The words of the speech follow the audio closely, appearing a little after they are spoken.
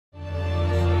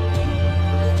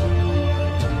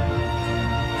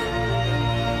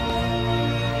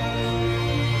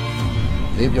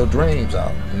live your dreams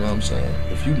out. You know what I'm saying?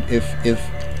 If you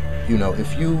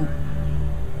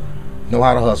know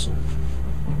how to hustle,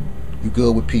 you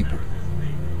good with people,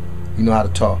 you know how to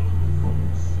talk,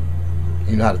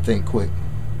 you know how to think quick,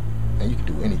 and you can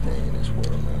do anything in this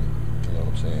world, man. You know what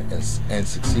I'm saying? And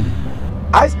succeed.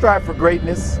 I strive for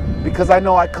greatness because I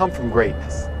know I come from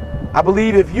greatness. I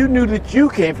believe if you knew that you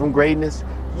came from greatness,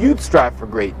 you'd strive for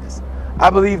greatness.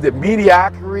 I believe that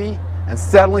mediocrity and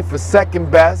settling for second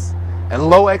best and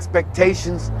low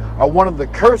expectations are one of the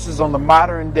curses on the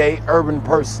modern day urban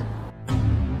person.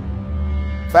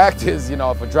 Fact is, you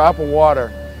know, if a drop of water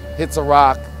hits a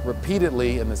rock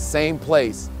repeatedly in the same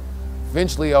place,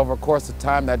 eventually over a course of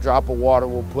time that drop of water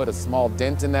will put a small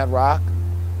dent in that rock,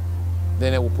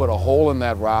 then it will put a hole in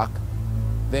that rock,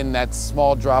 then that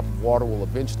small drop of water will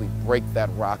eventually break that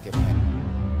rock in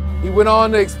half. He went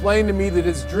on to explain to me that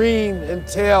his dream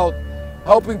entailed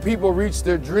helping people reach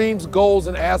their dreams, goals,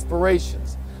 and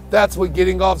aspirations. That's what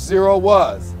getting off zero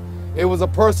was. It was a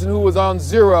person who was on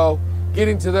zero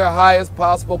getting to their highest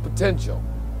possible potential.